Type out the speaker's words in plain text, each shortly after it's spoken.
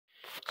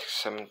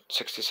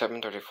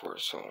6734.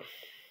 So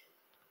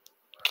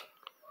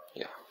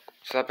yeah,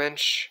 so that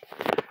bench,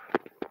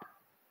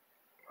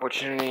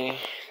 fortunately,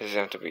 doesn't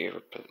have to be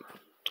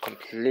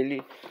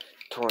completely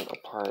torn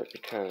apart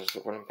because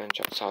the wooden bench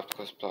at South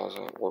Coast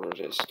Plaza ordered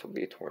this to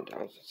be torn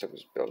down since it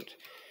was built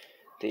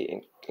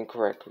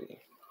incorrectly.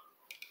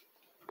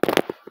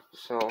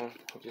 So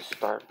we'll just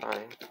start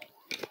by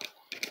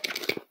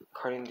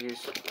cutting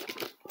these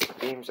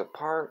beams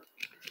apart.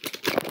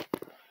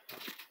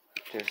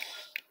 Just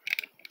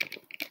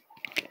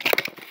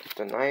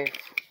the knife,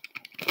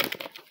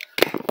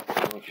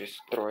 and you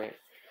just throw it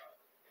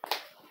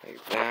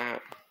like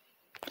that.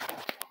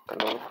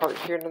 Got another part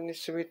here that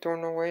needs to be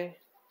thrown away.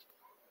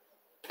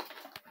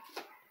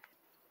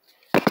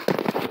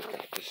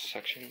 This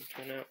section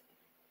for now.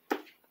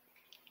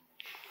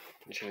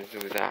 I'm just gonna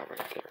do that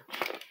right there.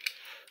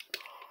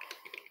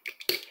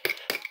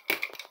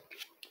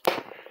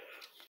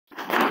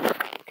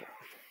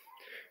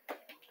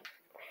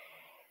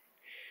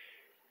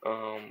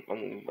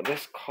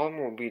 This column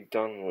will be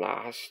done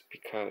last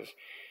because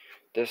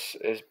this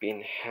is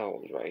being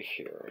held right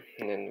here,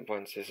 and then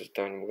once this is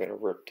done, we're gonna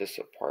rip this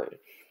apart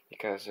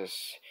because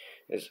this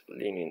is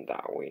leaning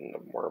that way, and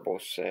the marble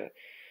set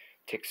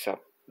takes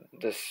up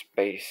the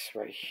space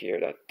right here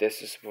that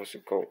this is supposed to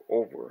go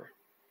over,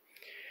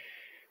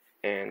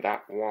 and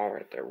that wall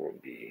right there will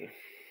be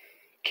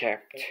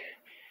kept.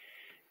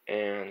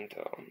 And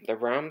the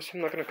rams,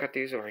 I'm not gonna cut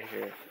these over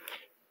here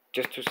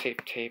just to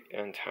save tape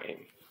and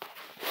time.